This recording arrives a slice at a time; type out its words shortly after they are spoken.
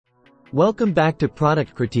Welcome back to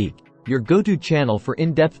Product Critique, your go-to channel for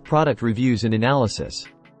in-depth product reviews and analysis.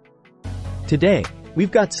 Today,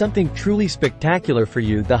 we've got something truly spectacular for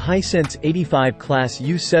you: the Hisense 85 class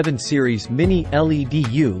U7 Series Mini-LED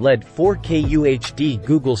ULED 4K UHD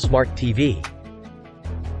Google Smart TV.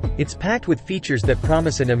 It's packed with features that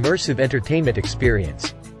promise an immersive entertainment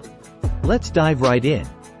experience. Let's dive right in.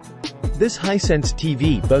 This Hisense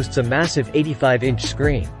TV boasts a massive 85-inch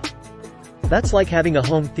screen. That's like having a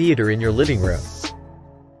home theater in your living room.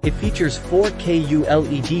 It features 4K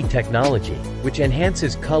ULED technology, which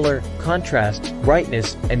enhances color, contrast,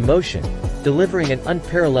 brightness, and motion, delivering an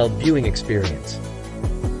unparalleled viewing experience.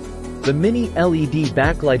 The Mini-LED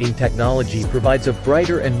backlighting technology provides a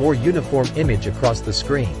brighter and more uniform image across the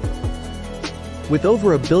screen. With over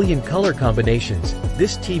 1 billion color combinations,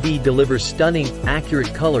 this TV delivers stunning,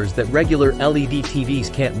 accurate colors that regular LED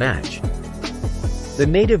TVs can't match. The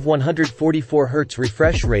native 144 Hz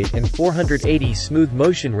refresh rate and 480 smooth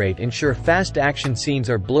motion rate ensure fast action scenes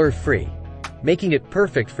are blur-free, making it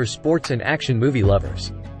perfect for sports and action movie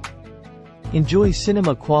lovers. Enjoy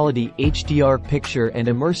cinema-quality HDR picture and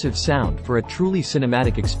immersive sound for a truly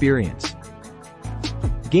cinematic experience.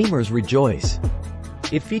 Gamers rejoice.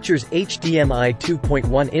 It features HDMI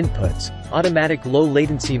 2.1 inputs, automatic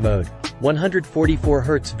low-latency mode, 144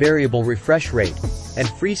 Hz variable refresh rate, and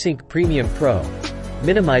FreeSync Premium Pro,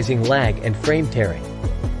 minimizing lag and frame tearing.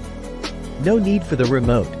 No need for the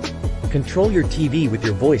remote. Control your TV with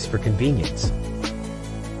your voice for convenience.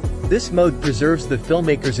 This mode preserves the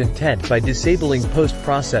filmmaker's intent by disabling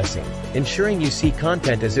post-processing, ensuring you see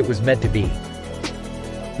content as it was meant to be.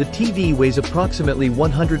 The TV weighs approximately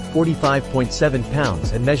 145.7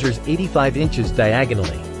 pounds and measures 85 inches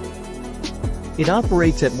diagonally. It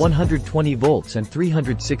operates at 120 volts and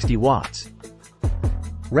 360 watts.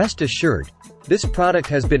 Rest assured, this product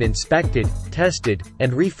has been inspected, tested,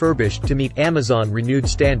 and refurbished to meet Amazon Renewed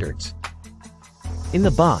standards. In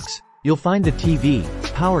the box, you'll find the TV,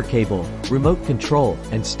 power cable, remote control,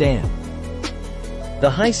 and stand. The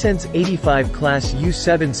Hisense 85 class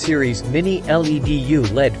U7 Series Mini-LED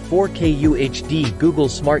ULED 4K UHD Google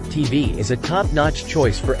Smart TV is a top-notch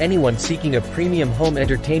choice for anyone seeking a premium home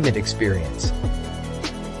entertainment experience.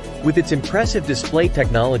 With its impressive display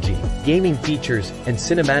technology, gaming features, and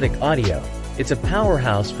cinematic audio, it's a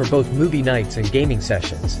powerhouse for both movie nights and gaming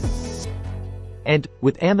sessions. And,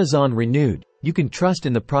 with Amazon Renewed, you can trust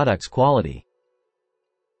in the product's quality.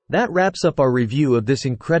 That wraps up our review of this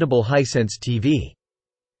incredible Hisense TV.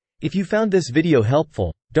 If you found this video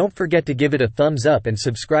helpful, don't forget to give it a thumbs up and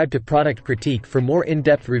subscribe to Product Critique for more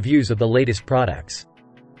in-depth reviews of the latest products.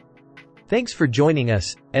 Thanks for joining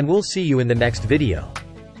us, and we'll see you in the next video.